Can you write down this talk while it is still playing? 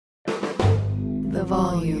the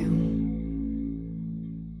volume.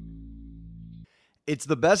 It's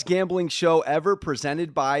the best gambling show ever,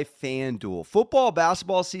 presented by FanDuel. Football,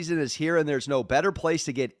 basketball season is here, and there's no better place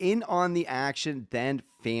to get in on the action than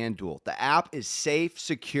FanDuel. The app is safe,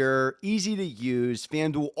 secure, easy to use.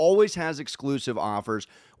 FanDuel always has exclusive offers.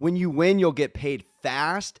 When you win, you'll get paid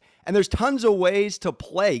fast, and there's tons of ways to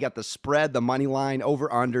play. You got the spread, the money line,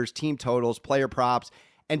 over-unders, team totals, player props,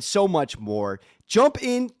 and so much more. Jump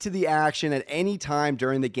into the action at any time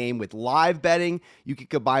during the game with live betting. You can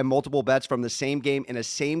combine multiple bets from the same game in a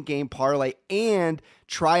same-game parlay and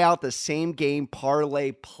try out the same-game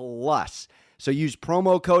parlay plus. So use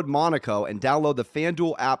promo code Monaco and download the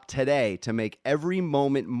FanDuel app today to make every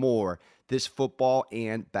moment more this football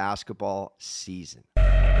and basketball season.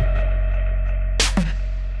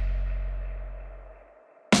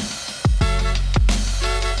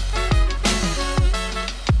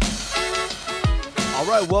 All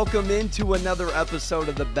right, welcome into another episode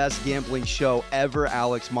of the best gambling show ever.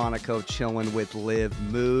 Alex Monaco chilling with Liv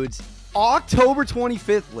Moods. October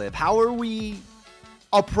 25th, Liv. How are we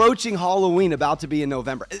approaching Halloween, about to be in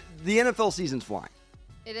November? The NFL season's flying.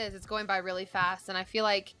 It is. It's going by really fast, and I feel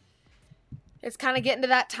like it's kind of getting to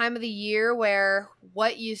that time of the year where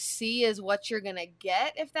what you see is what you're going to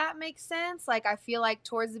get, if that makes sense. Like, I feel like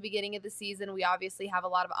towards the beginning of the season, we obviously have a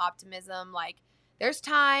lot of optimism, like, there's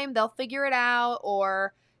time, they'll figure it out,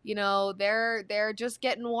 or, you know, they're just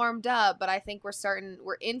getting warmed up. But I think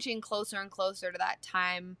we're inching closer and closer to that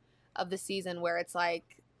time of the season where it's like,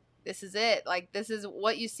 this is it. Like, this is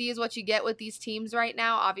what you see is what you get with these teams right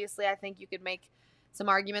now. Obviously, I think you could make some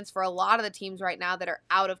arguments for a lot of the teams right now that are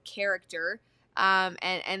out of character.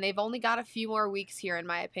 And they've only got a few more weeks here, in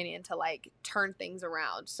my opinion, to like turn things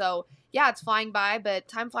around. So yeah, it's flying by, but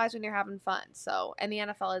time flies when you're having fun. So, and the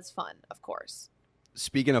NFL is fun, of course.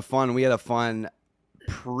 Speaking of fun, we had a fun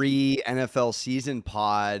pre-NFL season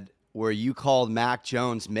pod where you called Mac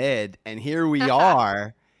Jones mid, and here we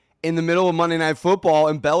are in the middle of Monday Night Football,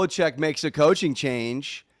 and Belichick makes a coaching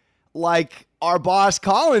change like our boss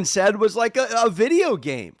Colin said was like a video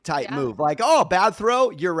game type move. Like, oh, bad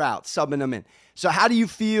throw, you're out, subbing them in. So how do you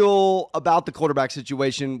feel about the quarterback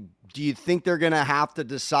situation? Do you think they're going to have to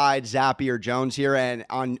decide Zappe or Jones here? And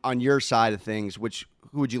on your side of things,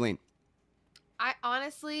 who would you lean? I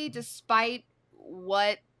honestly, despite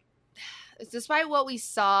what we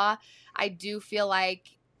saw, I do feel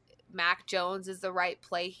like Mac Jones is the right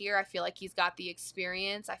play here. I feel like he's got the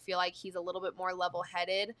experience. I feel like he's a little bit more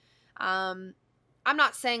level-headed. I'm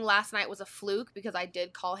not saying last night was a fluke because I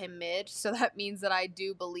did call him mid, so that means that I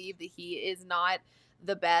do believe that he is not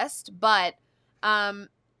the best. But I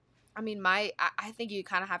think you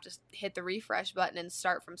kind of have to hit the refresh button and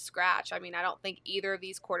start from scratch. I mean, I don't think either of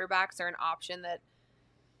these quarterbacks are an option that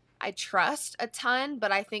I trust a ton,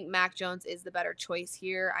 but I think Mac Jones is the better choice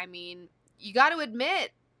here. I mean, you got to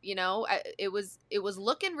admit, you know, it was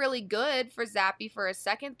looking really good for Zappe for a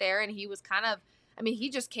second there, and he was he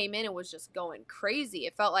just came in and was just going crazy.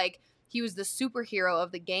 It felt like he was the superhero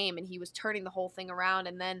of the game, and he was turning the whole thing around,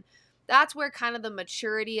 and then that's where kind of the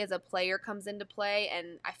maturity as a player comes into play,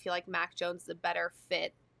 and I feel like Mac Jones is a better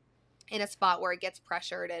fit in a spot where it gets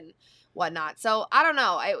pressured and whatnot. So I don't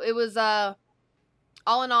know. It was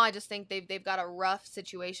all in all, I just think they've got a rough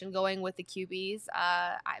situation going with the QBs.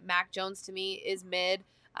 Mac Jones to me is mid.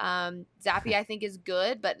 Zappe I think is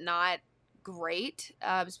good, but not great,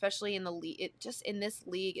 especially in the league. In this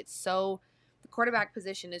league, the quarterback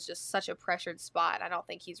position is just such a pressured spot. I don't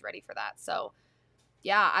think he's ready for that. So.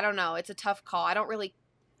 Yeah, I don't know. It's a tough call. I don't really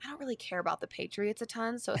care about the Patriots a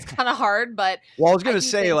ton, so it's kind of hard. But well, I was going to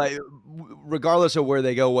say, like, regardless of where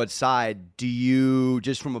they go, what side, do you,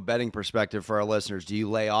 just from a betting perspective for our listeners, do you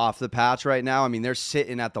lay off the Pats right now? I mean, they're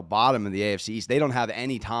sitting at the bottom of the AFC East. They don't have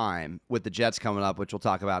any time with the Jets coming up, which we'll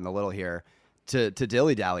talk about in a little here, to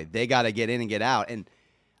dilly-dally. They got to get in and get out. And,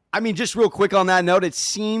 I mean, just real quick on that note, it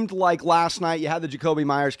seemed like last night you had the Jacoby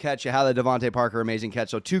Myers catch, you had the Devontae Parker amazing catch.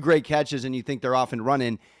 So 2 great catches, and you think they're off and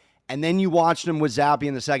running. And then you watched them with Zappe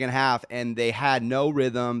in the second half, and they had no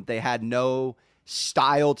rhythm. They had no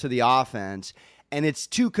style to the offense. And it's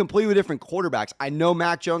 2 completely different quarterbacks. I know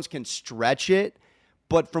Mac Jones can stretch it,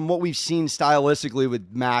 but from what we've seen stylistically with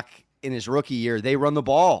Mac in his rookie year, they run the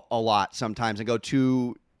ball a lot sometimes and go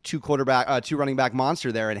two running back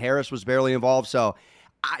monster there, and Harris was barely involved. So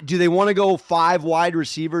do they want to go 5 wide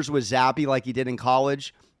receivers with Zappe like he did in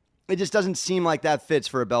college? It just doesn't seem like that fits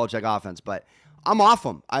for a Belichick offense, but I'm off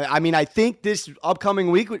them. I mean, I think this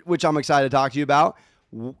upcoming week, which I'm excited to talk to you about,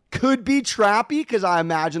 could be trappy because I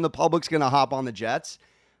imagine the public's going to hop on the Jets,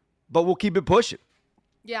 but we'll keep it pushing.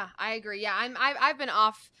 Yeah, I agree. Yeah, I've been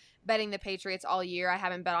off betting the Patriots all year. I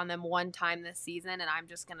haven't bet on them one time this season, and I'm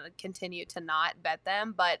just going to continue to not bet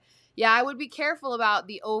them. But yeah, I would be careful about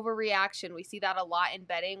the overreaction. We see that a lot in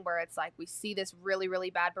betting where it's like we see this really,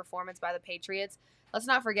 really bad performance by the Patriots. Let's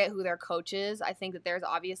not forget who their coach is. I think that there's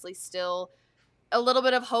obviously still a little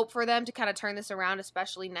bit of hope for them to kind of turn this around,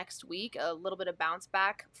 especially next week, a little bit of bounce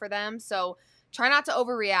back for them. So try not to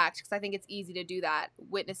overreact, because I think it's easy to do that,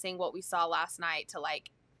 witnessing what we saw last night, to like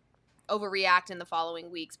overreact in the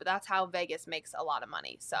following weeks. But that's how Vegas makes a lot of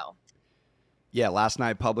money. So yeah, last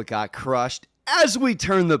night public got crushed. As we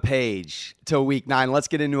turn the page to week 9, let's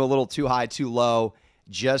get into a little too high, too low,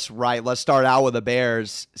 just right. Let's start out with the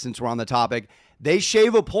Bears since we're on the topic. They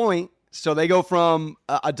shave a point. So they go from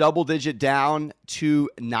a double digit down to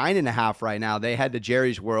 9.5 right now. They head to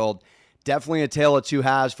Jerry's World. Definitely a tale of two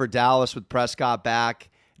halves for Dallas with Prescott back.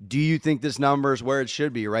 Do you think this number is where it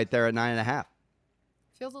should be, right there at 9.5?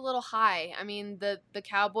 Feels a little high. I mean, the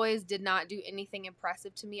Cowboys did not do anything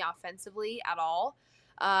impressive to me offensively at all.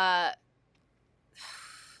 That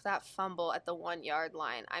fumble at the 1 yard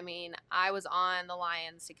line. I mean, I was on the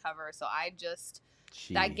Lions to cover, so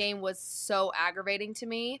that game was so aggravating to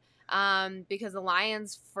me. Because the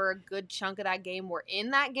Lions for a good chunk of that game were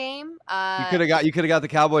in that game. You could have got the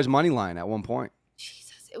Cowboys money line at one point.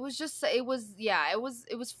 Jesus, it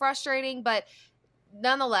was frustrating, but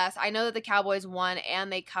nonetheless, I know that the Cowboys won and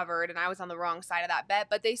they covered, and I was on the wrong side of that bet,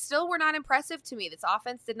 but they still were not impressive to me. This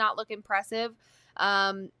offense did not look impressive.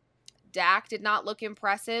 Dak did not look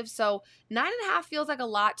impressive. So 9.5 feels like a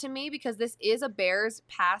lot to me, because this is a Bears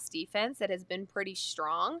pass defense that has been pretty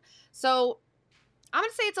strong. So I'm going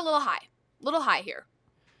to say it's a little high here.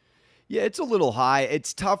 Yeah, it's a little high.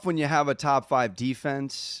 It's tough when you have a top 5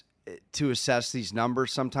 defense to assess these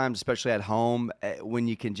numbers sometimes, especially at home, when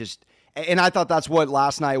you can just – and I thought that's what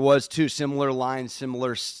last night was too, similar line,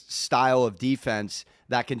 similar style of defense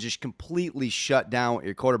that can just completely shut down what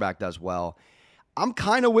your quarterback does well. I'm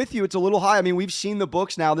kind of with you. It's a little high. I mean, we've seen the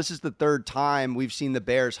books now. This is the third time we've seen the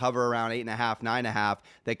Bears hover around 8.5, 9.5.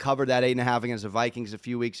 They covered that 8.5 against the Vikings a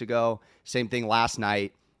few weeks ago. Same thing last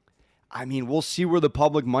night. I mean, we'll see where the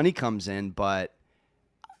public money comes in, but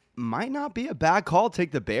might not be a bad call to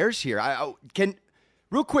take the Bears here.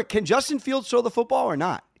 Real quick, can Justin Fields throw the football or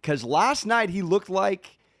not? Because last night he looked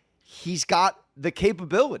like he's got the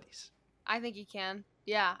capabilities. I think he can.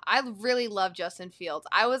 Yeah, I really love Justin Fields.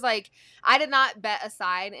 I did not bet a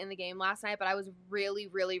side in the game last night, but I was really,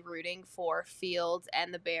 really rooting for Fields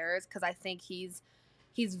and the Bears, because I think he's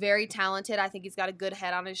very talented. I think he's got a good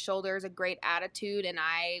head on his shoulders, a great attitude, and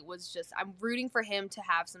I'm rooting for him to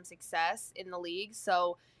have some success in the league.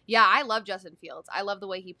 So yeah, I love Justin Fields. I love the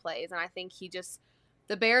way he plays, and I think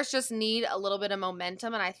the Bears just need a little bit of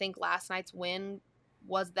momentum, and I think last night's win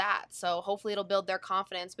was that. So hopefully it'll build their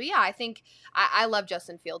confidence. But yeah, I think I love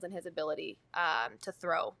Justin Fields and his ability to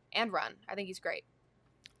throw and run. I think he's great.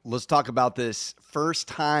 Let's talk about this first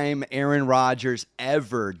time Aaron Rodgers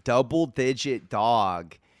ever double-digit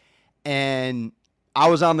dog. And I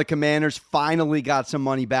was on the Commanders, finally got some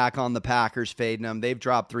money back on the Packers, fading them. They've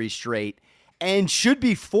dropped 3 straight. And should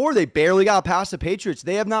be 4. They barely got past the Patriots.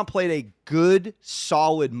 They have not played a good,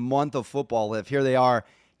 solid month of football. If here they are,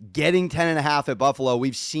 getting 10.5 at Buffalo.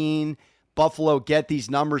 We've seen Buffalo get these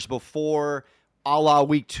numbers before, a la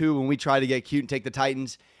week 2 when we tried to get cute and take the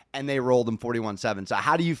Titans, and they rolled them 41-7. So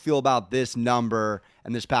how do you feel about this number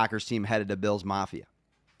and this Packers team headed to Bills Mafia?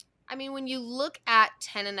 I mean, when you look at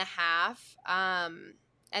 10.5,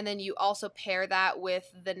 and then you also pair that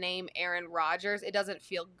with the name Aaron Rodgers, it doesn't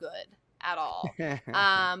feel good at all.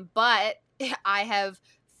 But I have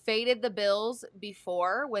faded the Bills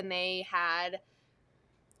before when they had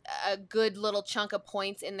a good little chunk of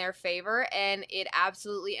points in their favor, and it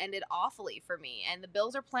absolutely ended awfully for me. And the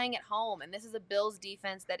Bills are playing at home, and this is a Bills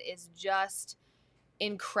defense that is just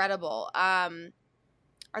incredible. Are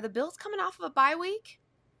the Bills coming off of a bye week?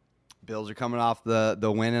 Bills are coming off the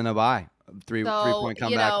win and a bye. 3-point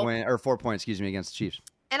comeback win, or 4 points, against the Chiefs.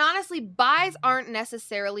 And honestly, buys aren't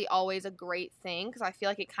necessarily always a great thing, because I feel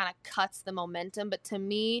like it kind of cuts the momentum. But to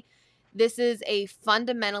me, this is a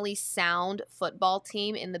fundamentally sound football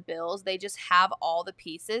team in the Bills. They just have all the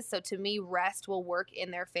pieces. So to me, rest will work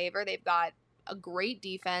in their favor. They've got a great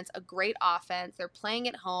defense, a great offense. They're playing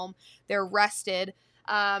at home. They're rested.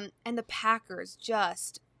 And the Packers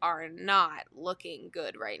just are not looking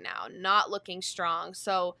good right now, not looking strong.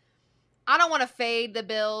 So I don't want to fade the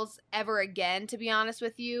Bills ever again, to be honest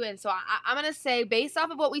with you. And so I'm going to say, based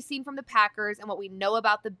off of what we've seen from the Packers and what we know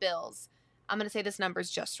about the Bills, I'm going to say this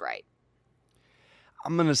number's just right.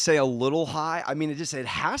 I'm going to say a little high. I mean, it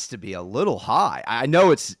has to be a little high. I know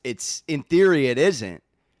it's in theory it isn't,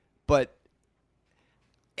 but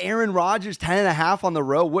Aaron Rodgers 10.5 on the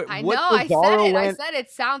road. What I know. I said it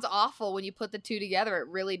sounds awful when you put the two together. It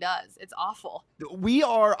really does. It's awful.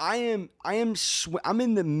 I'm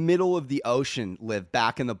in the middle of the ocean, Liv,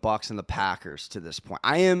 back in the Bucks and the Packers to this point.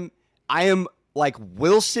 I am like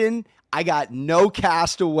Wilson. I got no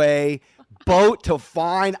castaway boat to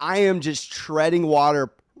find. I am just treading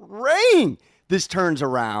water, praying this turns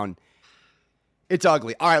around. It's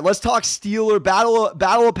ugly. All right, let's talk Steeler Battle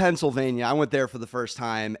of Pennsylvania. I went there for the first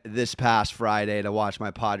time this past Friday to watch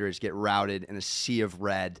my Padres get routed in a sea of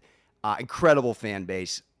red. Incredible fan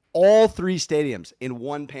base. All three stadiums in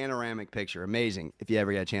one panoramic picture. Amazing if you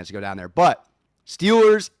ever get a chance to go down there. But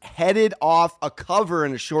Steelers headed off a cover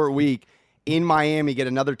in a short week in Miami. Get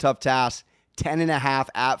another tough task. 10.5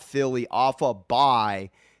 at Philly off a bye.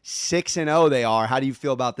 6-0 they are. How do you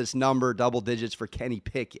feel about this number? Double digits for Kenny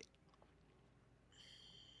Pickett.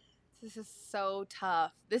 This is so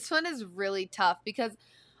tough. This one is really tough because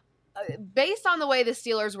based on the way the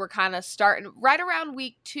Steelers were kind of starting right around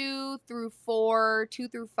week 2 through 4, 2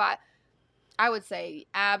 through 5, I would say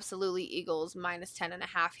absolutely Eagles minus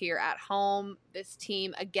 10.5 here at home. This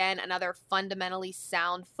team, again, another fundamentally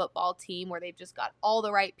sound football team where they've just got all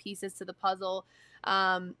the right pieces to the puzzle.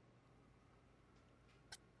 10.5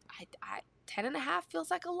 feels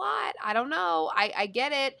like a lot. I don't know. I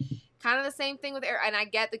get it. Kind of the same thing with and I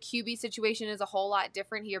get the QB situation is a whole lot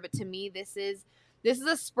different here, but to me, this is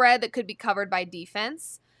a spread that could be covered by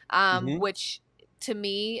defense, which to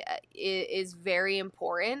me is very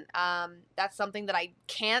important. That's something that I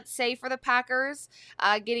can't say for the Packers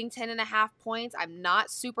getting 10.5 points. I'm not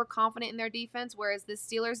super confident in their defense, whereas the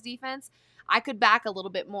Steelers defense, I could back a little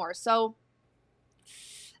bit more. So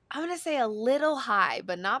I'm going to say a little high,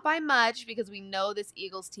 but not by much because we know this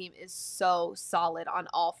Eagles team is so solid on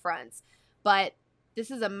all fronts. But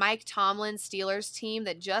this is a Mike Tomlin Steelers team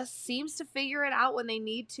that just seems to figure it out when they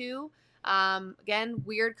need to. Again,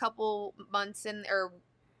 weird couple months or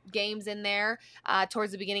games in there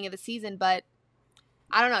towards the beginning of the season, but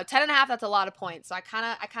I don't know. 10.5, that's a lot of points. So I kind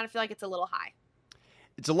of feel like it's a little high.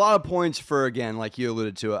 It's a lot of points for, again, like you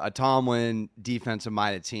alluded to, a Tomlin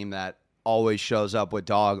defensive-minded team that always shows up with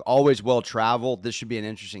dog, always well-traveled. This should be an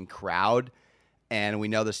interesting crowd, and we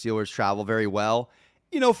know the Steelers travel very well.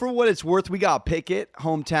 You know, for what it's worth, we got Pickett,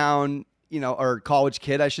 hometown, or college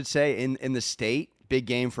kid, I should say, in the state. Big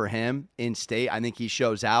game for him in state. I think he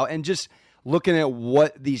shows out. And just looking at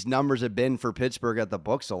what these numbers have been for Pittsburgh at the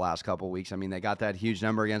books the last couple of weeks, I mean, they got that huge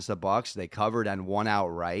number against the Bucs. They covered and won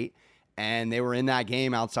outright, and they were in that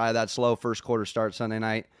game outside of that slow first quarter start Sunday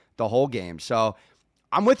night the whole game. So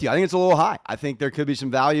I'm with you. I think it's a little high. I think there could be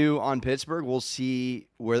some value on Pittsburgh. We'll see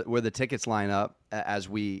where the tickets line up as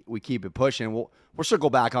we keep it pushing. We'll circle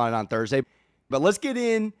back on it on Thursday. But let's get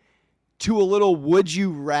in to a little would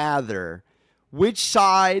you rather. Which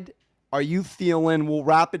side are you feeling? We'll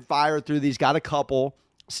rapid fire through these. Got a couple.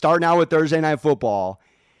 Starting out with Thursday Night Football.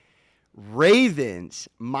 Ravens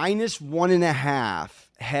minus 1.5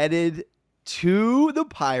 headed to the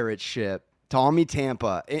pirate ship. Tommy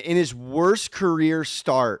Tampa, in his worst career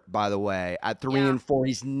start, by the way, at 3-4.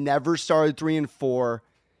 He's never started 3-4.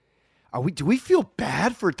 Do we feel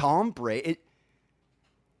bad for Tom Brady?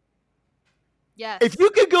 Yes. If you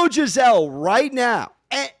could go Giselle right now,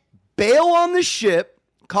 bail on the ship,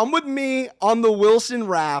 come with me on the Wilson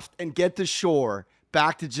raft, and get to shore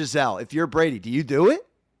back to Giselle. If you're Brady, do you do it?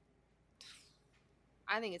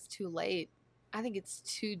 I think it's too late. I think it's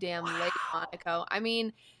too damn late, Monaco. I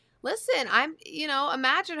mean, listen,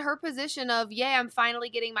 imagine her position of, I'm finally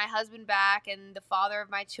getting my husband back and the father of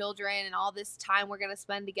my children and all this time we're going to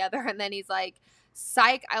spend together. And then he's like,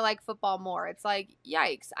 psych, I like football more. It's like,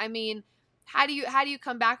 yikes. I mean, how do you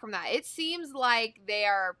come back from that? It seems like they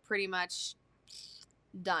are pretty much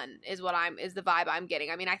done is the vibe I'm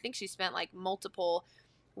getting. I mean, I think she spent like multiple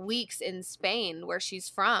weeks in Spain where she's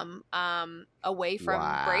from, away from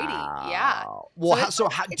Brady. Yeah. Well,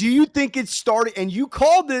 how do you think it started? And you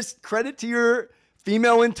called this, credit to your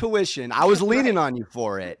female intuition. I was leaning on you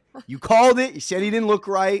for it. You called it. You said he didn't look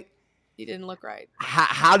right. He didn't look right.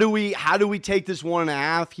 How do we take this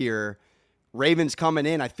 1.5 here? Ravens coming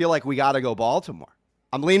in. I feel like we got to go Baltimore.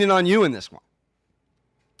 I'm leaning on you in this one.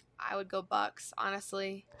 I would go Bucks,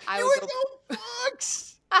 honestly. I would go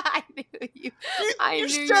Bucks. I knew you. You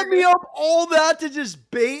set me up all that to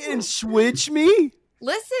just bait and switch me?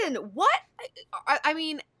 Listen, what? I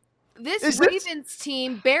mean, this Ravens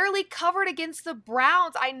team barely covered against the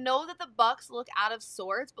Browns. I know that the Bucks look out of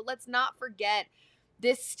sorts, but let's not forget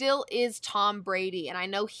this still is Tom Brady, and I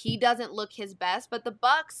know he doesn't look his best, but the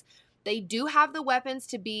Bucks, they do have the weapons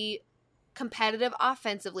to be competitive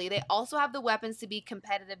offensively. They also have the weapons to be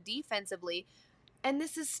competitive defensively. And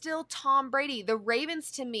this is still Tom Brady. The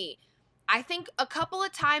Ravens, to me, I think a couple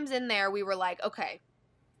of times in there we were like, okay,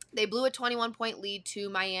 they blew a 21-point lead to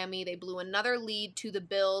Miami. They blew another lead to the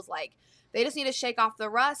Bills. Like, they just need to shake off the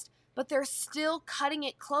rust, but they're still cutting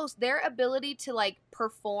it close. Their ability to, like,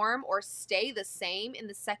 perform or stay the same in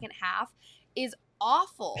the second half is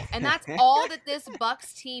awful. And that's all that this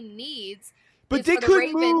Bucs team needs. But they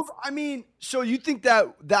couldn't move. I mean, so you think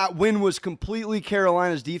that win was completely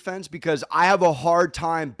Carolina's defense? Because I have a hard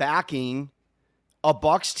time backing a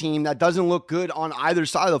Bucs team that doesn't look good on either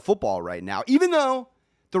side of the football right now, even though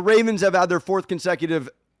the Ravens have had their fourth consecutive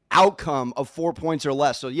outcome of 4 points or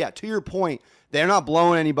less. So, yeah, to your point, they're not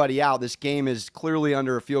blowing anybody out. This game is clearly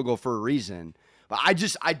under a field goal for a reason. But I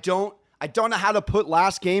don't know how to put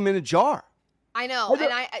last game in a jar. I know.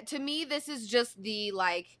 And to me, this is just the,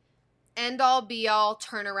 like, end-all, be-all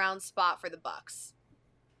turnaround spot for the Bucs.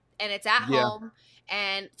 And it's at home.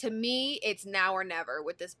 And to me, it's now or never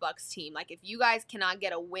with this Bucs team. Like, if you guys cannot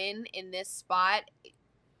get a win in this spot,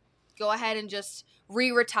 go ahead and just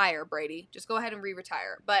retire, Brady. Just go ahead and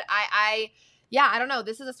retire. But I don't know.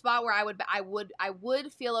 This is a spot where I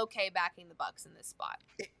would feel okay backing the Bucs in this spot.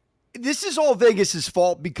 This is all Vegas's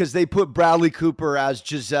fault because they put Bradley Cooper as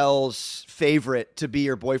Gisele's favorite to be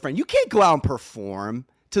your boyfriend. You can't go out and perform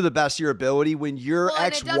to the best of your ability when your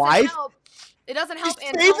ex-wife. It doesn't help.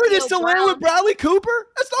 His favorite is to land with Bradley Cooper?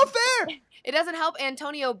 That's not fair. It doesn't help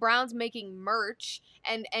Antonio Brown's making merch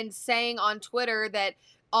and saying on Twitter that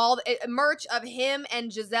merch of him and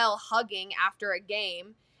Gisele hugging after a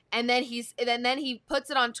game. And then he puts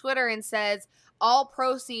it on Twitter and says, all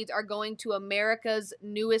proceeds are going to America's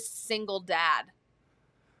newest single dad.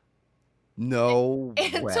 No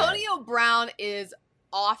way. Antonio Brown is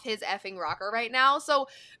off his effing rocker right now. So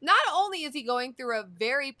not only is he going through a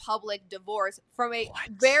very public divorce from a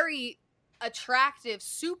very attractive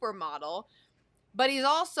supermodel, but he's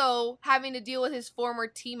also having to deal with his former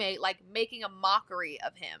teammate, like, making a mockery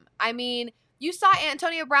of him. I mean, you saw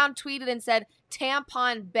Antonio Brown tweeted and said,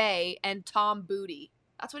 Tampon Bay and Tom Booty.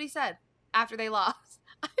 That's what he said after they lost.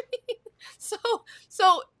 I mean, so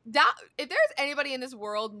down, if there's anybody in this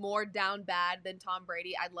world more down bad than Tom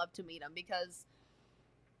Brady, I'd love to meet him because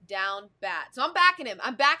down bad. So I'm backing him.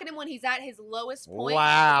 I'm backing him when he's at his lowest point.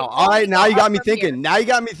 Wow. All right, now you got me thinking. Now you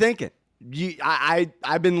got me thinking.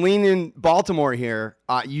 I've been leaning Baltimore here.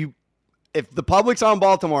 If the public's on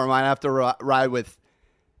Baltimore, I might have to ride with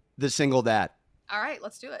the single dad. All right,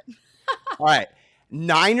 let's do it. All right.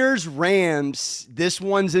 Niners, Rams. This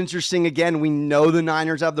one's interesting. Again, we know the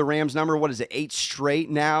Niners have the Rams number. What is it, 8 straight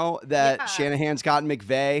now that Shanahan's gotten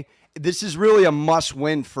McVay? This is really a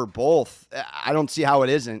must-win for both. I don't see how it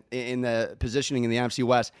isn't in the positioning in the NFC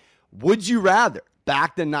West. Would you rather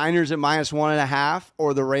back the Niners at -1.5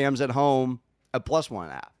 or the Rams at home at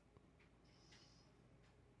 +1.5?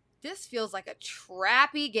 This feels like a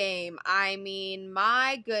trappy game. I mean,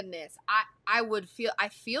 my goodness. I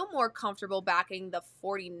feel more comfortable backing the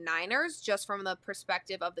 49ers just from the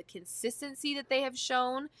perspective of the consistency that they have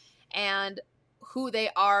shown and who they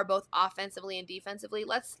are both offensively and defensively.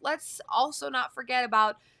 Let's also not forget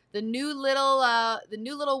about the new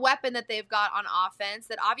little weapon that they've got on offense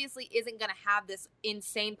that obviously isn't going to have this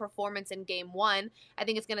insane performance in game 1. I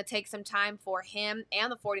think it's going to take some time for him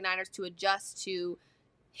and the 49ers to adjust to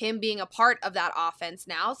him being a part of that offense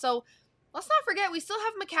now. So let's not forget, we still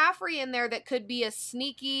have McCaffrey in there that could be a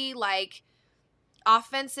sneaky, like,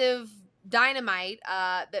 offensive dynamite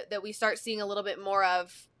that we start seeing a little bit more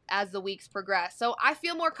of as the weeks progress. So I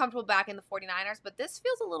feel more comfortable backing the 49ers, but this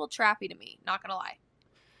feels a little trappy to me, not going to lie.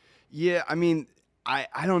 Yeah, I mean, I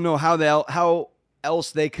don't know how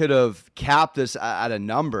else they could have capped this at a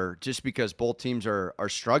number just because both teams are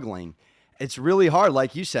struggling. It's really hard,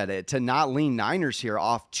 like you said, to not lean Niners here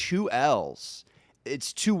off 2 L's.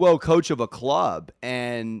 It's too well coach of a club,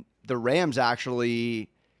 and the Rams actually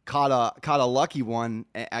caught a lucky one.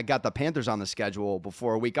 I got the Panthers on the schedule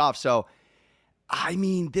before a week off. So, I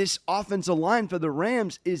mean, this offensive line for the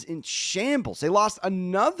Rams is in shambles. They lost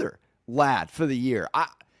another lad for the year.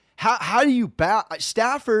 How do you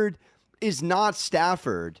Stafford is not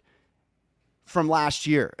Stafford from last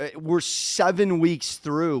year. We're 7 weeks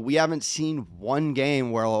through. We haven't seen one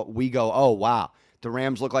game where we go, oh, wow, the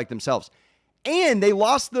Rams look like themselves. And they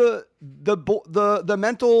lost the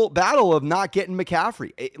mental battle of not getting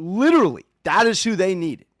McCaffrey. Literally, that is who they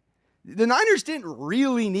needed. The Niners didn't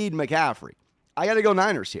really need McCaffrey. I got to go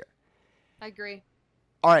Niners here. I agree.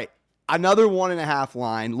 All right, another 1.5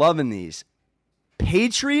 line. Loving these.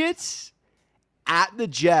 Patriots at the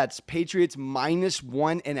Jets. Patriots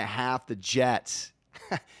 -1.5. The Jets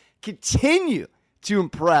continue to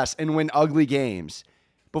impress and win ugly games.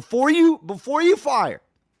 before you fire,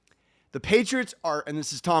 the Patriots are, and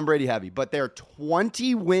this is Tom Brady heavy, but they're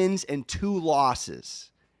 20 wins and 2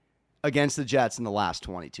 losses against the Jets in the last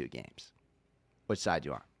 22 games. Which side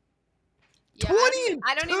you on? Yeah, 20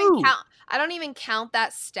 I don't even count. I don't even count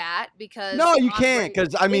that stat because no, you can't.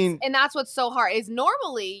 Because I mean, and that's what's so hard. Is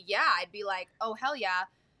normally, yeah, I'd be like, oh hell yeah,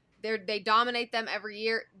 they dominate them every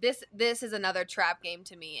year. This is another trap game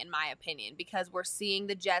to me, in my opinion, because we're seeing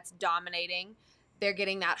the Jets dominating. They're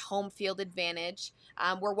getting that home field advantage.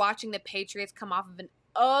 We're watching the Patriots come off of an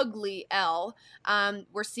ugly L.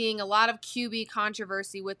 We're seeing a lot of QB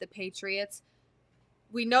controversy with the Patriots.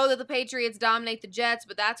 We know that the Patriots dominate the Jets,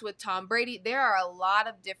 but that's with Tom Brady. There are a lot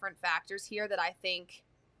of different factors here that I think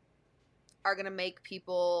are going to make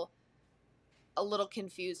people a little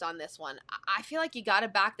confused on this one. I feel like you got to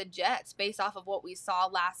back the Jets based off of what we saw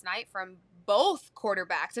last night from both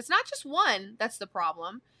quarterbacks. It's not just one that's the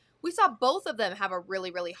problem. We saw both of them have a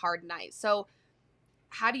really, really hard night. So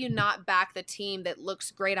how do you not back the team that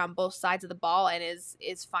looks great on both sides of the ball and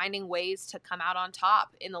is finding ways to come out on top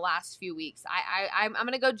in the last few weeks? I'm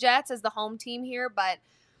going to go Jets as the home team here, but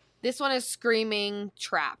this one is screaming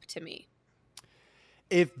trap to me.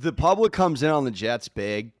 If the public comes in on the Jets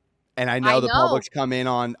big, and I know the public's come in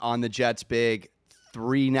on the Jets big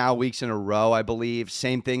 3 weeks in a row, I believe.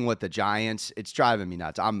 Same thing with the Giants. It's driving me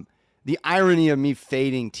nuts. The irony of me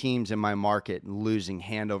fading teams in my market and losing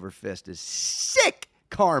hand over fist is sick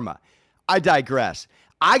karma. I digress.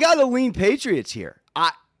 I got to lean Patriots here.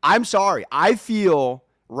 I'm sorry. I feel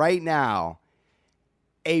right now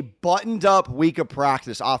a buttoned up week of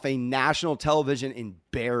practice off a national television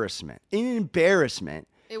embarrassment. An embarrassment.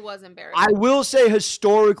 It was embarrassing. I will say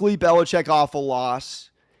historically, Belichick off a loss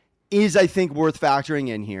is, I think, worth factoring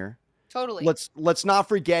in here. Totally. Let's not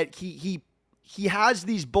forget he has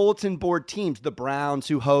these bulletin board teams, the Browns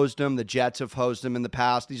who hosed him, the Jets have hosed him in the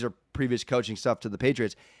past. These are previous coaching stuff to the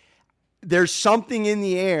Patriots. There's something in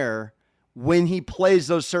the air when he plays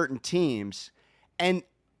those certain teams. And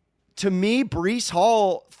to me, Breece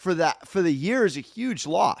Hall for the year is a huge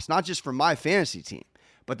loss, not just for my fantasy team,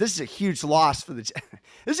 but this is a huge loss for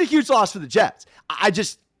the Jets.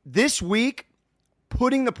 This week,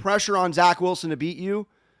 putting the pressure on Zach Wilson to beat you,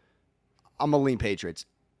 I'm gonna lean Patriots.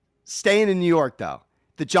 Staying in New York, though,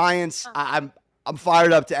 the Giants, I'm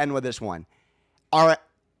fired up to end with this one. Are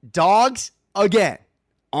dogs again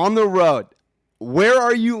on the road? Where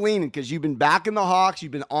are you leaning? Because you've been backing the Hawks,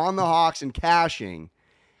 you've been on the Hawks and cashing.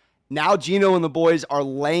 Now Gino and the boys are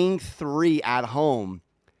laying 3 at home.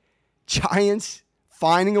 Giants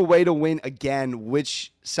finding a way to win again.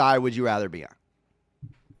 Which side would you rather be on?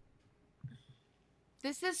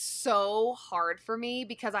 This is so hard for me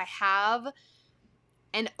because I have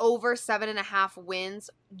an over 7.5 wins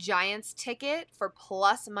Giants ticket for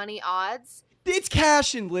plus money odds. It's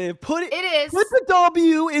cash and live. It is. Put the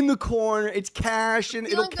W in the corner. It's cash and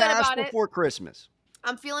it'll cash before Christmas.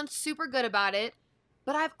 I'm feeling super good about it,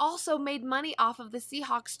 but I've also made money off of the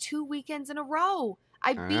Seahawks 2 weekends in a row.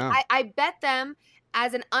 I bet them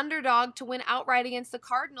as an underdog to win outright against the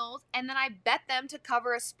Cardinals, and then I bet them to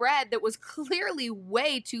cover a spread that was clearly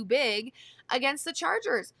way too big against the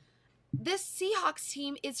Chargers. This Seahawks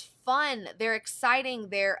team is fun. They're exciting.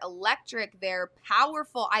 They're electric. They're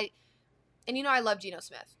powerful. And you know I love Geno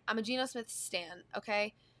Smith. I'm a Geno Smith stan,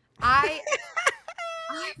 okay? I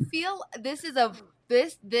feel this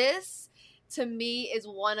to me is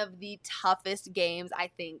one of the toughest games,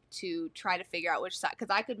 I think, to try to figure out which side.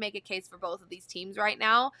 Because I could make a case for both of these teams right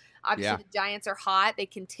now. Obviously, The Giants are hot. They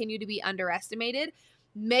continue to be underestimated.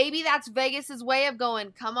 Maybe that's Vegas's way of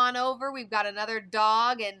going, come on over. We've got another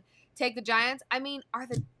dog and take the Giants. I mean,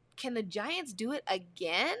 can the Giants do it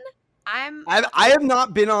again? I have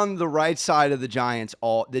not been on the right side of the Giants.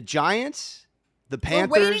 The Giants, the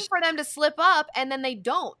Panthers. We're waiting for them to slip up, and then they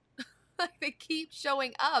don't. They keep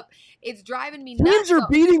showing up. It's driving me nuts. Teams are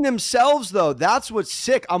beating themselves, though. That's what's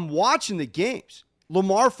sick. I'm watching the games.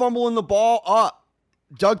 Lamar fumbling the ball up.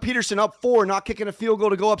 Doug Peterson up 4, not kicking a field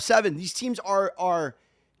goal to go up 7. These teams are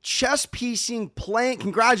chess piecing, playing.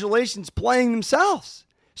 Congratulations, playing themselves.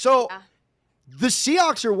 So the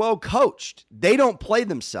Seahawks are well coached. They don't play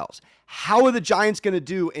themselves. How are the Giants going to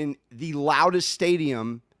do in the loudest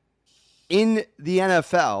stadium in the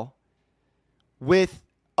NFL with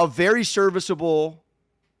a very serviceable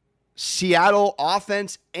Seattle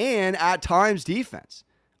offense and at times defense?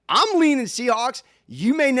 I'm leaning Seahawks.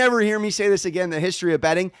 You may never hear me say this again in the history of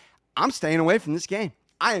betting. I'm staying away from this game.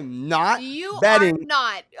 I am not betting. You are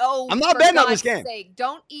not. Oh, I'm not betting on this game.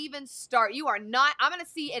 Don't even start. You are not. I'm going to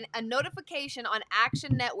see a notification on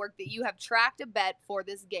Action Network that you have tracked a bet for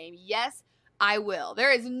this game. Yes, I will.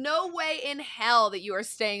 There is no way in hell that you are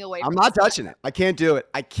staying away from I'm not touching it. I can't do it.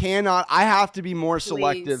 I cannot. I have to be more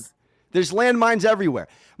selective. There's landmines everywhere.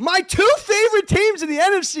 My 2 favorite teams in the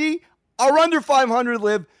NFC are under 500,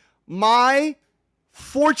 Liv. My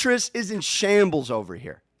fortress is in shambles over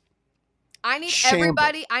here. I need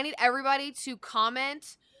everybody to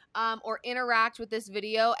comment or interact with this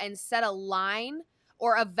video and set a line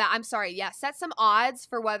or set some odds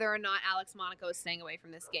for whether or not Alex Monaco is staying away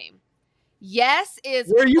from this game. Yes is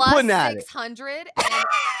Where are you plus putting at 600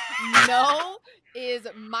 and no is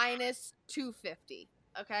minus 250.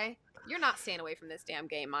 Okay? You're not staying away from this damn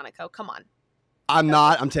game, Monaco. Come on. I'm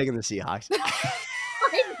not. I'm taking the Seahawks.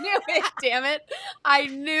 I knew it, damn it. I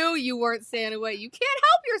knew you weren't staying away. You can't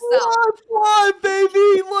help yourself. Fly,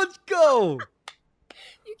 baby. Let's go.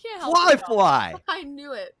 You can't help yourself. Fly. I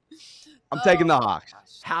knew it. I'm taking the Hawks.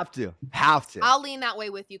 Gosh. Have to. I'll lean that way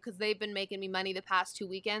with you because they've been making me money the past 2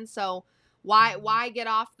 weekends. So why get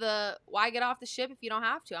off the ship if you don't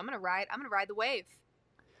have to? I'm gonna ride the wave.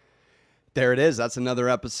 There it is. That's another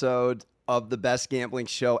episode of the best gambling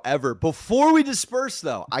show ever. Before we disperse,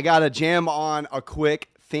 though, I got to jam on a quick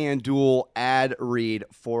FanDuel ad read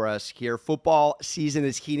for us here. Football season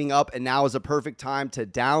is heating up, and now is a perfect time to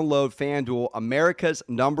download FanDuel, America's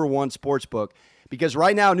 #1 sportsbook, because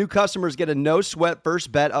right now new customers get a no-sweat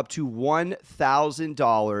first bet up to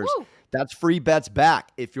 $1,000. Woo. That's free bets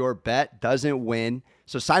back if your bet doesn't win.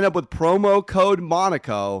 So sign up with promo code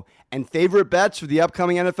Monaco and favorite bets for the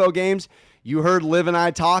upcoming NFL games. You heard Liv and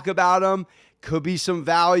I talk about them. Could be some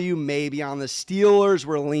value maybe on the Steelers.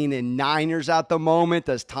 We're leaning Niners at the moment.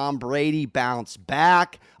 Does Tom Brady bounce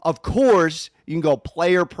back? Of course, you can go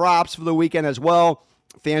player props for the weekend as well.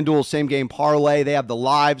 FanDuel same game parlay. They have the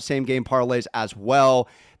live same game parlays as well.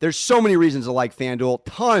 There's so many reasons to like FanDuel.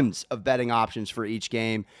 Tons of betting options for each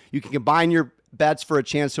game. You can combine your bets for a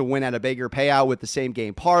chance to win at a bigger payout with the same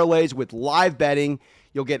game parlays. With live betting,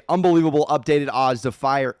 you'll get unbelievable updated odds to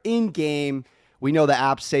fire in-game. We know the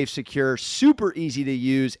app's safe, secure, super easy to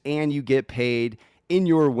use, and you get paid in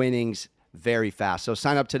your winnings very fast. So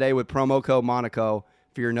sign up today with promo code Monaco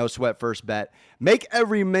for your no-sweat first bet. Make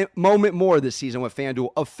every moment more this season with FanDuel,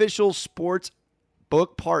 official sports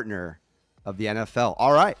book partner of the NFL.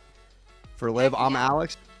 All right. For Liv, I'm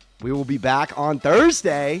Alex. We will be back on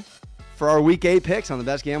Thursday for our Week 8 picks on the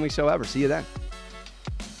best gambling show ever. See you then.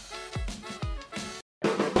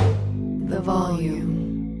 The volume.